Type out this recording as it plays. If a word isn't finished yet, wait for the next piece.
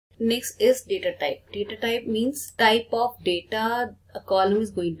Next is data type. Data type means type of data a column is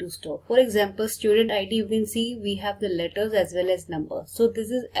going to store. For example, student ID, you can see we have the letters as well as numbers. So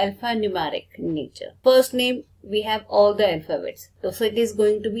this is alphanumeric in nature. First name, we have all the alphabets. So it is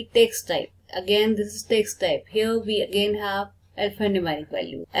going to be text type. Again, this is text type. Here we again have alphanumeric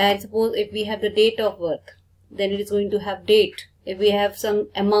value. And suppose if we have the date of birth, then it is going to have date. If we have some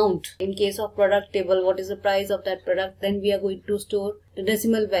amount, in case of product table, what is the price of that product, then we are going to store the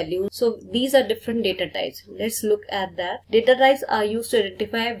decimal value. So these are different data types. Let's look at that. Data types are used to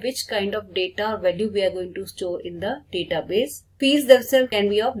identify which kind of data or value we are going to store in the database. Fields themselves can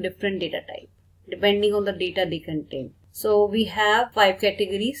be of different data type depending on the data they contain. So we have 5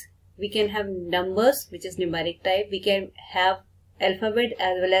 categories. We can have numbers, which is numeric type. We can have alphabet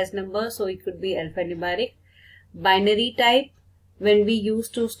as well as numbers, so it could be alphanumeric. Binary type, when we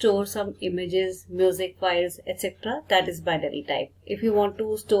used to store some images, music files, etc., that is binary type. If you want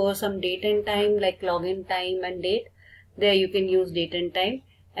to store some date and time like login time and date, there you can use date and time,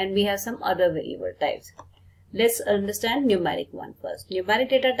 and we have some other variable types. Let's understand numeric one first. Numeric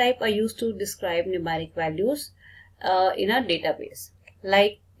data type are used to describe numeric values in a database,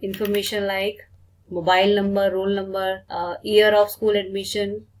 like information like mobile number, roll number, year of school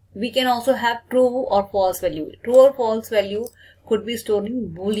admission. We can also have true or false value. True or false value could be stored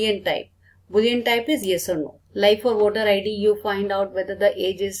in Boolean type. Boolean type is yes or no. Like for voter ID, you find out whether the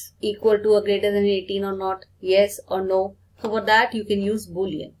age is equal to or greater than 18 or not, yes or no. So for that you can use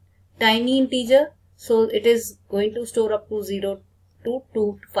Boolean. Tiny integer, so it is going to store up to 0 to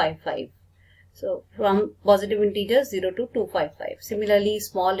 255. So from positive integer 0 to 255. Similarly,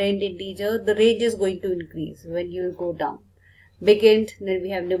 small end integer, the range is going to increase when you go down. Big int, then we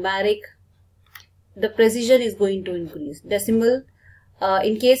have numeric. The precision is going to increase. Decimal,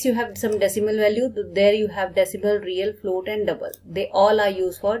 in case you have some decimal value, there you have decimal, real, float and double. They all are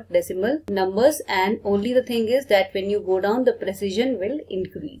used for decimal numbers, and only the thing is that when you go down, the precision will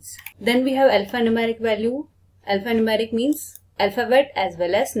increase. Then we have alphanumeric value. Alphanumeric means alphabet as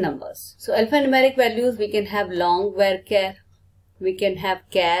well as numbers. So alphanumeric values, we can have long varchar, we can have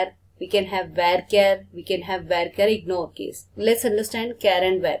char, we can have varchar, we can have varchar ignore case. Let's understand char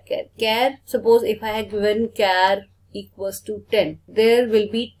and varchar. Char, suppose if I have given char equals to 10, there will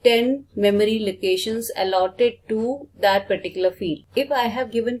be 10 memory locations allotted to that particular field. If I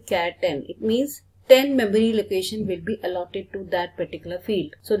have given char 10, it means 10 memory location will be allotted to that particular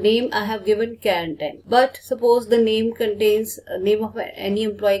field. So name I have given char 10. But suppose the name contains, name of any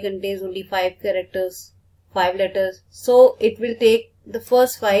employee contains only 5 characters, 5 letters. So it will take the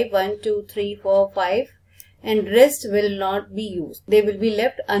first 5, 1, 2, 3, 4, 5, and rest will not be used. They will be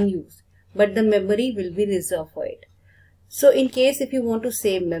left unused, but the memory will be reserved for it. So in case if you want to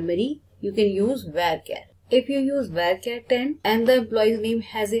save memory, you can use varchar. If you use varchar 10 and the employee's name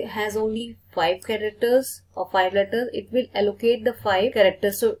has only 5 characters or 5 letters, it will allocate the 5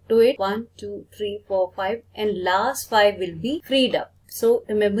 characters to it. 1, 2, 3, 4, 5, and last 5 will be freed up. So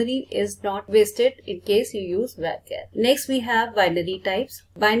the memory is not wasted in case you use varchar. Next we have binary types.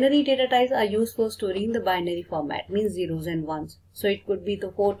 Binary data types are used for storing the binary format, means zeros and ones. So it could be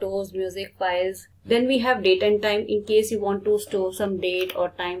the photos, music files. Then we have date and time, in case you want to store some date or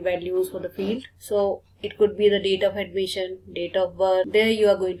time values for the field. So it could be the date of admission, date of birth. There you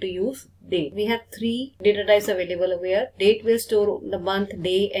are going to use date. We have 3 data types available over here. Date will store the month,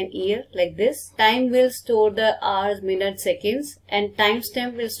 day and year like this. Time will store the hours, minutes, seconds, and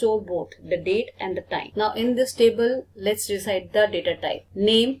timestamp will store both the date and the time. Now in this table, let's decide the data type.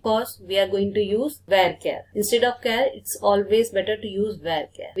 Name, course, we are going to use varchar. Instead of char, it's always better to use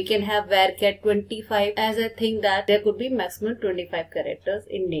varchar. We can have varchar 25, as I think that there could be maximum 25 characters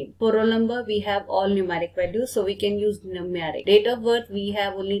in name. For roll number, we have all numeric values, so we can use numeric. Date of birth, we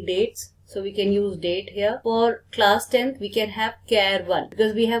have only dates, so we can use date here. For class 10th, we can have char 1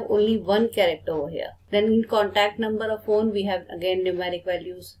 because we have only 1 character over here. Then in contact number of phone, we have again numeric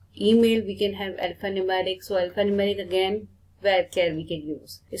values. Email, we can have alphanumeric, so alphanumeric again varchar we can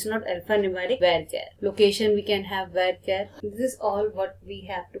use. It's not alphanumeric, varchar. Location, we can have varchar. This is all what we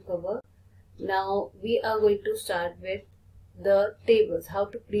have to cover. Now we are going to start with the tables, how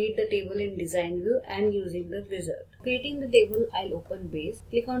to create the table in design view and using the wizard. Creating the table, I'll open base,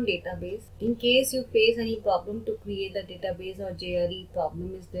 click on database. In case you face any problem to create the database or JRE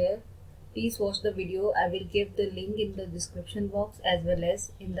problem is there, please watch the video. I will give the link in the description box as well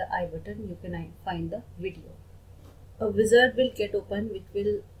as in the I button. You can find the video. A wizard will get open which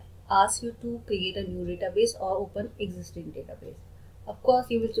will ask you to create a new database or open existing database. Of course,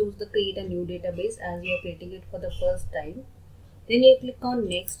 you will choose the create a new database as you are creating it for the first time. Then you click on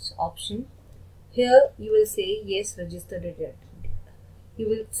next option. Here you will say yes, register the data. you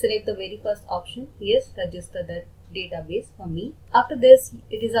will select the very first option. Yes, register the database for me. After this,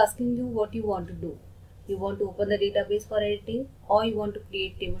 it is asking you what you want to do. You want to open the database for editing, or you want to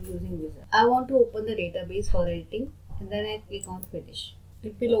create table using wizard. I want to open the database for editing, and then I click on finish.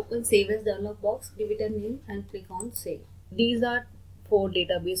 It will open save as dialog box, give it a name and click on save. These are 4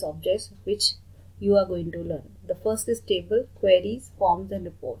 database objects which you are going to learn. The first is table, queries, forms and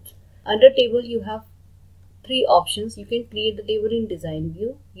reports. Under table you have 3 options. You can create the table in design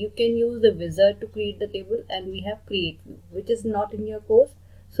view, you can use the wizard to create the table, and we have create view, which is not in your course.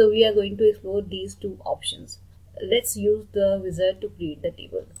 So we are going to explore these 2 options. Let's use the wizard to create the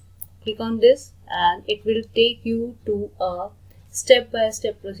table. Click on this and it will take you to a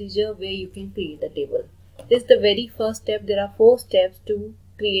step-by-step procedure where you can create the table. This is the very first step. There are 4 steps to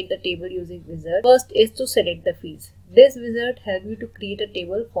create the table using wizard. First is to select the fields. This wizard helps you to create a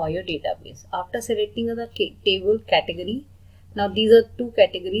table for your database. After selecting the table category, now these are 2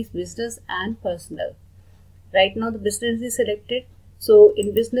 categories, business and personal. Right now the business is selected. So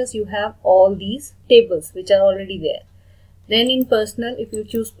in business you have all these tables which are already there. Then in personal, if you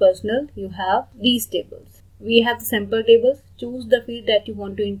choose personal, you have these tables. We have the sample tables. Choose the field that you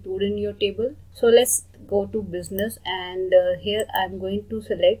want to include in your table. So let's go to business, and here I am going to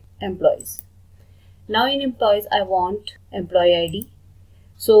select employees. Now in employees I want employee ID.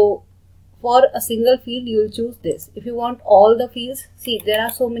 So for a single field you will choose this. If you want all the fields, see there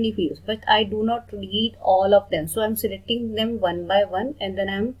are so many fields, but I do not read all of them. So I am selecting them one by one, and then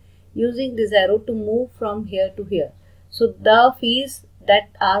I am using this arrow to move from here to here. So the fields that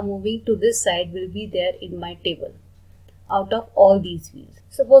are moving to this side will be there in my table out of all these fields.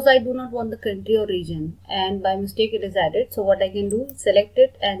 Suppose I do not want the country or region and by mistake it is added. So what I can do is select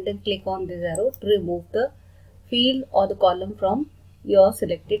it and then click on this arrow to remove the field or the column from your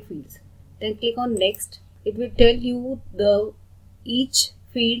selected fields. Then click on next. It will tell you the each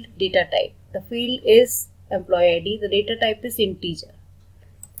field data type. The field is employee ID. The data type is integer.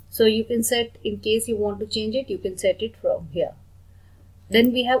 So you can set, in case you want to change it, you can set it from here.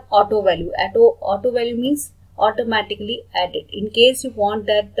 Then we have auto value. Auto value means automatically added. In case you want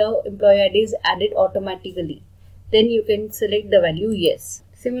that the employee ID is added automatically, then you can select the value yes.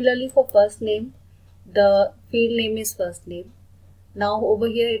 Similarly for first name, the field name is first name. Now over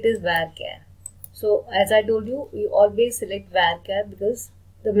here it is varchar. So as I told you, you always select varchar because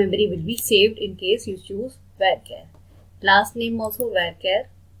the memory will be saved in case you choose varchar. Last name also varchar.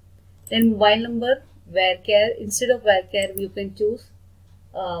 Then mobile number varchar. Instead of varchar you can choose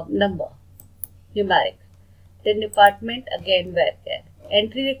number, numeric. Then department again varchar.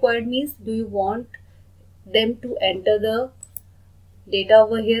 Entry required means do you want them to enter the data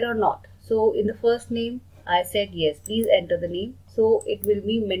over here or not. So in the first name I said yes, please enter the name. So it will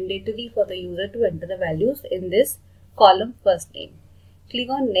be mandatory for the user to enter the values in this column first name. Click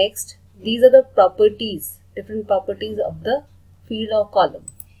on next. These are the properties, different properties of the field or column.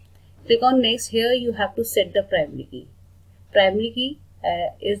 Click on next. Here you have to set the primary key. Primary key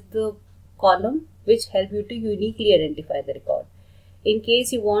is the column which help you to uniquely identify the record. In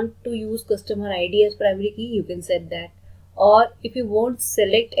case you want to use customer ID as primary key, you can set that. Or if you won't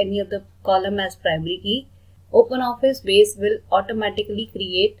select any of the column as primary key, OpenOffice base will automatically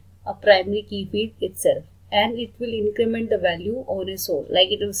create a primary key field itself, and it will increment the value on its own. Like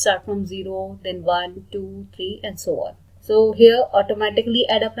it will start from 0, then 1, 2, 3 and so on. So here automatically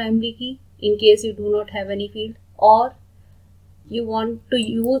add a primary key in case you do not have any field, or you want to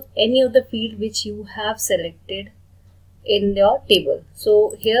use any of the field which you have selected in your table.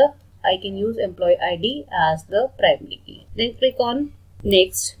 So here I can use employee ID as the primary key. Then click on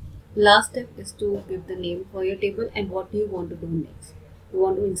next. Last step is to give the name for your table and what do you want to do next. You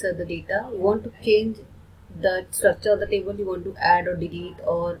want to insert the data, you want to change the structure of the table, you want to add or delete,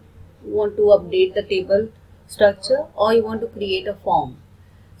 or you want to update the table structure, or you want to create a form.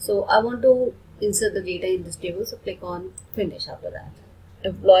 So I want to insert the data in this table, so click on finish after that.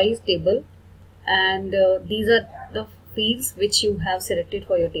 Employees table, and these are the fields which you have selected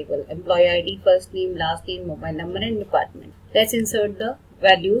for your table. Employee ID, first name, last name, mobile number and department. Let's insert the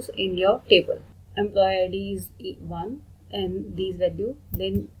values in your table. Employee ID is 1 and these value.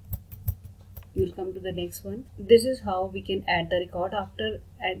 Then you will come to the next one. This is how we can add the record. After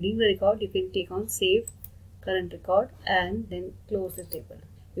adding the record, you can click on save current record and then close the table.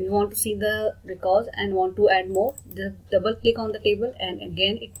 If you want to see the records and want to add more, just double click on the table and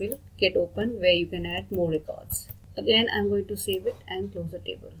again it will get open where you can add more records. Again I am going to save it and close the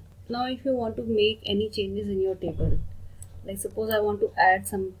table. Now if you want to make any changes in your table, like suppose I want to add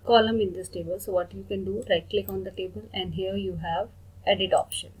some column in this table, so what you can do, right click on the table and here you have edit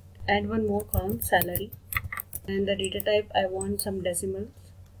option. Add one more column, salary. And the data type, I want some decimals,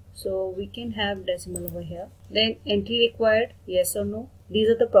 so we can have decimal over here. Then entry required, yes or no. These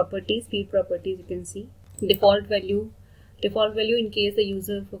are the properties, field properties. You can see default value in case the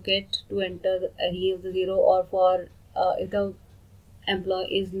user forget to enter any of the 0, or for if the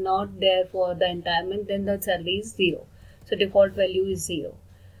employee is not there for the entire month, then the salary is 0. So default value is 0.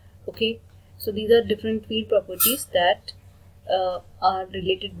 Okay, so these are different field properties that are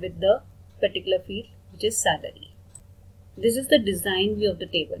related with the particular field, which is salary. This is the design view of the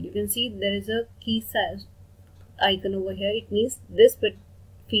table. You can see there is a key size icon over here. It means this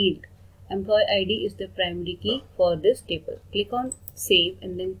field, employee ID, is the primary key for this table. Click on save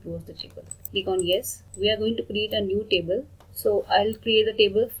and then close the table. Click on yes. We are going to create a new table. So I'll create the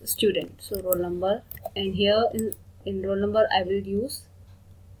table student. So roll number, and here in roll number I will use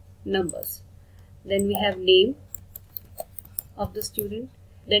numbers. Then we have name of the student.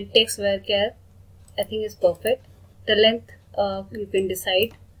 Then text varchar, I think is perfect. The length you can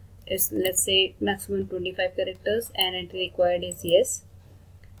decide is, let's say, maximum 25 characters, and entry required is yes.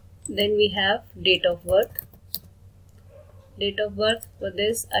 Then we have date of birth. Date of birth, for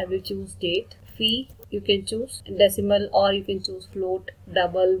this I will choose date. Fee, you can choose decimal or you can choose float,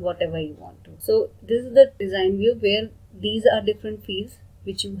 double, whatever you want to. So this is the design view where these are different fields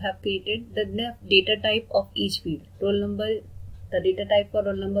which you have created. The data type of each field. Roll number, the data type for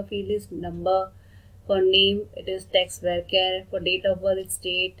roll number field is number. For name it is text varchar. For date of birth it's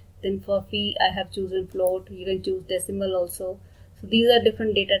date. Then for fee I have chosen float. You can choose decimal also. So these are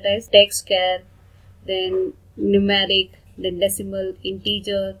different data types: text char, then numeric, then decimal,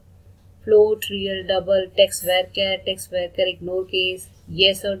 integer, float, real, double, text varchar, ignore case,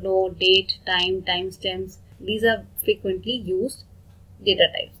 yes or no, date, time, timestamps. These are frequently used data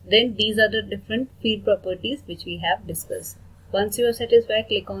types. Then these are the different field properties which we have discussed. Once you are satisfied,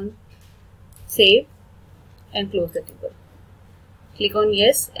 click on save and close the table. Click on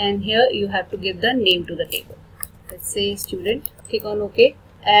yes, and here you have to give the name to the table. Let's say student. Click on OK,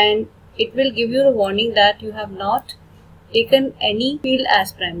 and it will give you a warning that you have not taken any field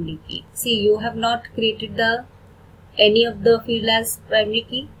as primary key. See, you have not created any of the field as primary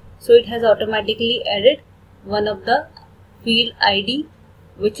key, so it has automatically added one of the field ID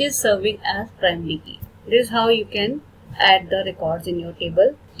which is serving as primary key. This is how you can add the records in your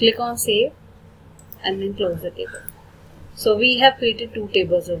table. Click on save and then close the table. So we have created two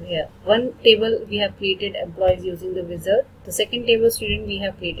tables over here. One table we have created employees using the wizard. The second table student we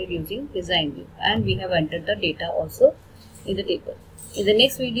have created using design view, and we have entered the data also in the table. In the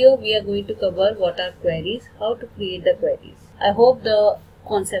next video we are going to cover what are queries, how to create the queries. I hope the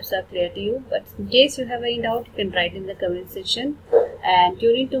concepts are clear to you, but in case you have any doubt, you can write in the comment section and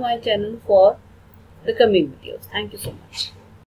tune into my channel for the coming videos. Thank you so much.